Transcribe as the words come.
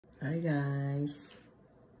Hi guys!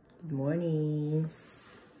 Good morning!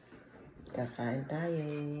 Kakain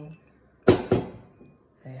tayo.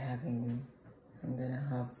 I'm gonna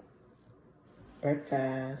have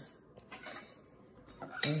breakfast.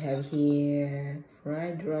 I have here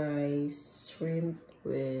fried rice, shrimp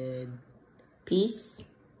with peas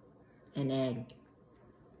and egg.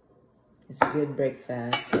 It's a good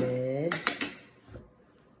breakfast with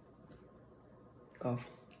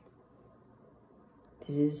coffee.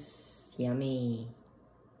 This is yummy.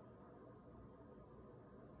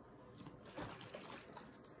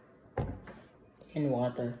 And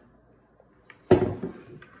water.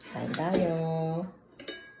 Kain tayo.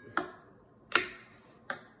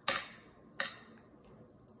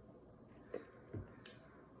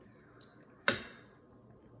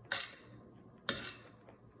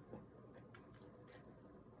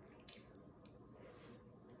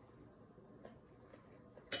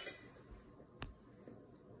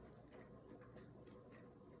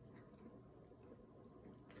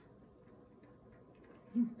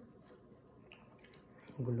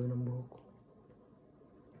 Ang gulo ng buhok ko.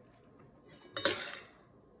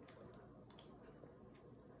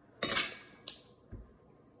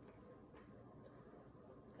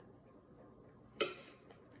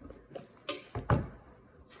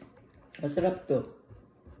 Masarap to.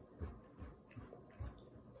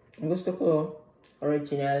 Ang gusto ko,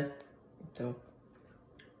 original. Ito.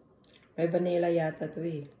 May vanilla yata to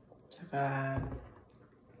eh. Tsaka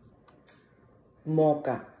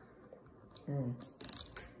mocha.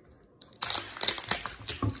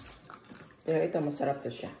 Pero ito, masarap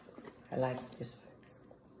to siya. I like this one.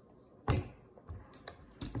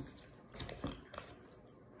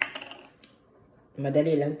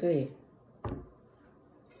 Madali lang to eh.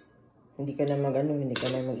 Hindi ka na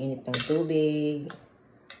mag-init ng tubig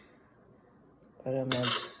para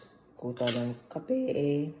magkuta ng kape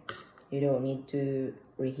eh. You don't need to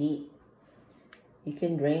reheat. You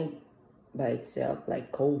can drink by itself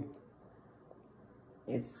like cold.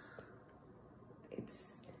 It's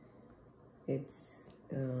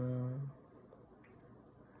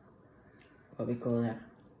what we call that?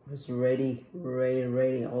 It's ready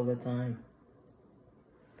all the time.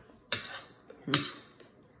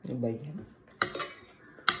 Ano ba yan?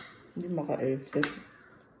 Hindi maka-airfit.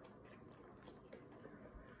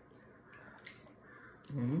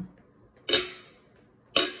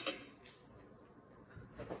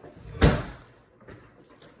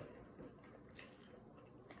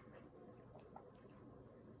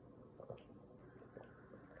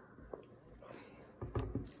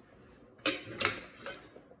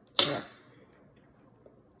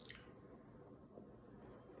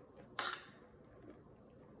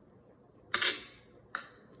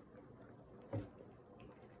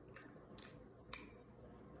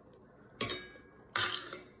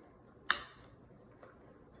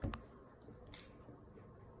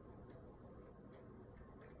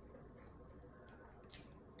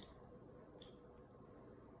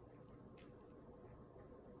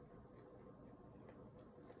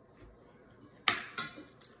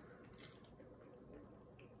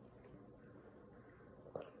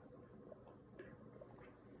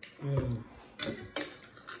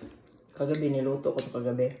 Kagabi, niluto ko ito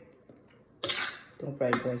kagabi. Itong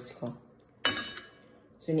fried rice ko.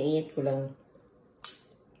 So, iniinit ko lang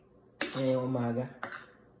ngayong umaga.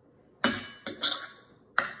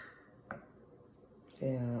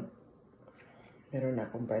 Kaya, meron na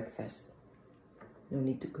akong breakfast. No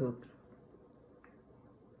need to cook.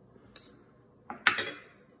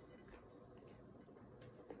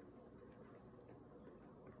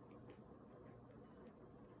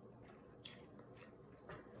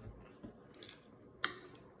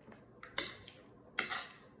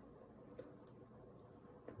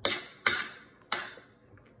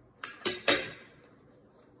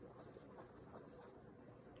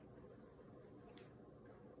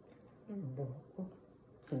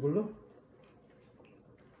 Ang gulo.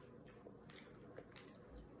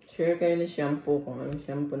 Share kayo ng shampoo kung anong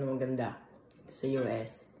shampoo na maganda sa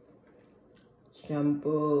US.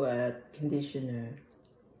 Shampoo at conditioner.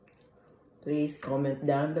 Please comment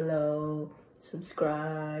down below.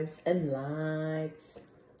 Subscribes and likes.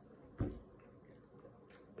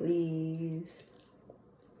 Please.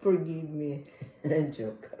 Forgive me.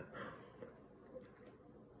 Joke.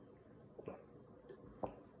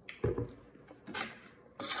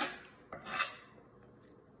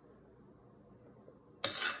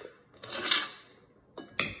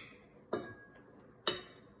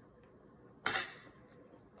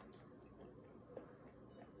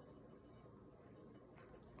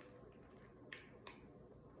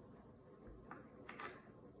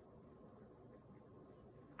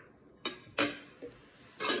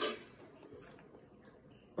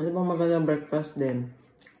 Ano bang magandang breakfast din?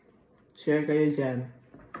 Share kayo dyan.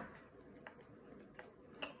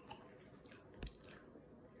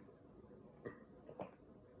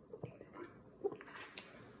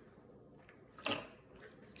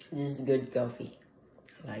 This is good coffee.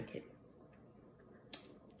 I like it.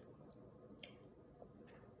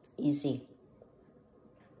 Easy.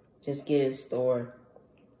 Just get a store.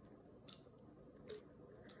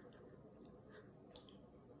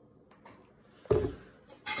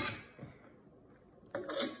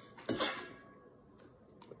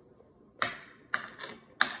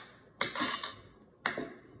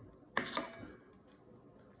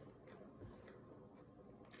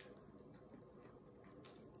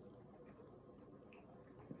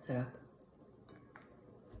 Sarap.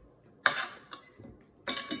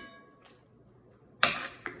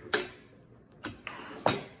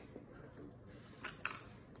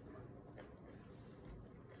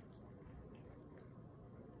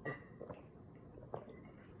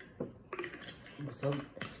 Busog.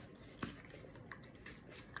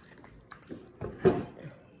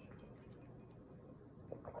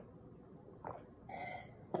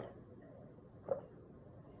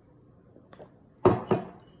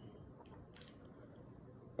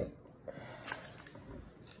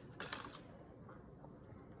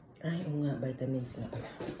 Ay, oo nga, vitamins nga pala.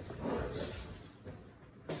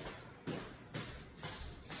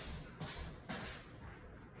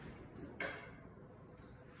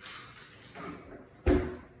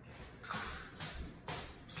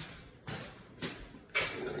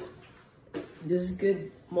 This is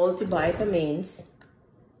good multivitamins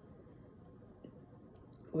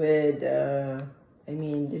with,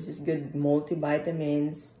 this is good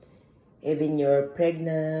multivitamins. Even you're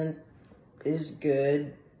pregnant, this is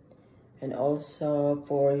good. And also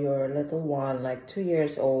for your little one, like 2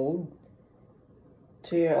 years old,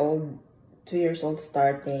 2 years old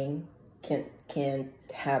starting, can't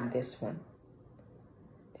have this one.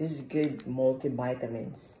 This is good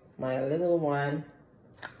multivitamins. My little one,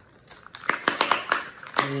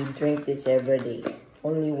 we drink this every day.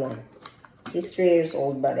 Only one. He's 3 years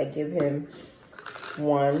old, but I give him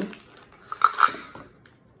one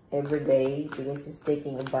every day because he's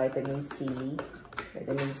taking a vitamin C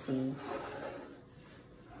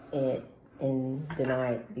in the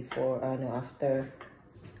night before,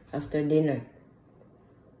 after dinner.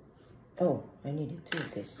 Oh, I needed to do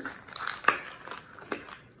this.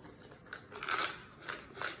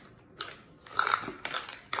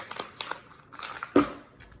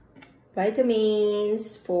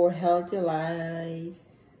 Vitamins for healthy life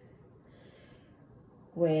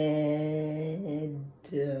with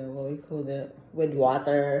with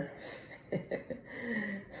water.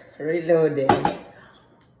 Reloaded.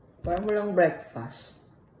 Parang walang breakfast.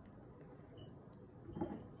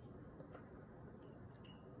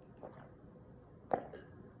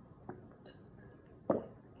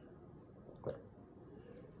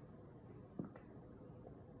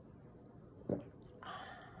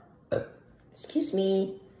 Excuse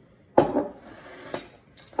me.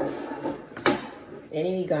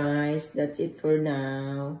 Anyway, guys, that's it for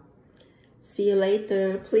now. See you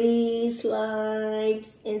later. Please like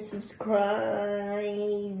and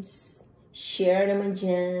subscribe. Share naman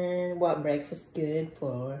dyan what breakfast good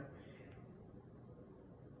for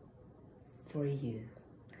you.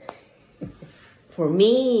 For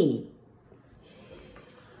me.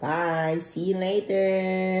 Bye. See you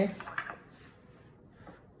later.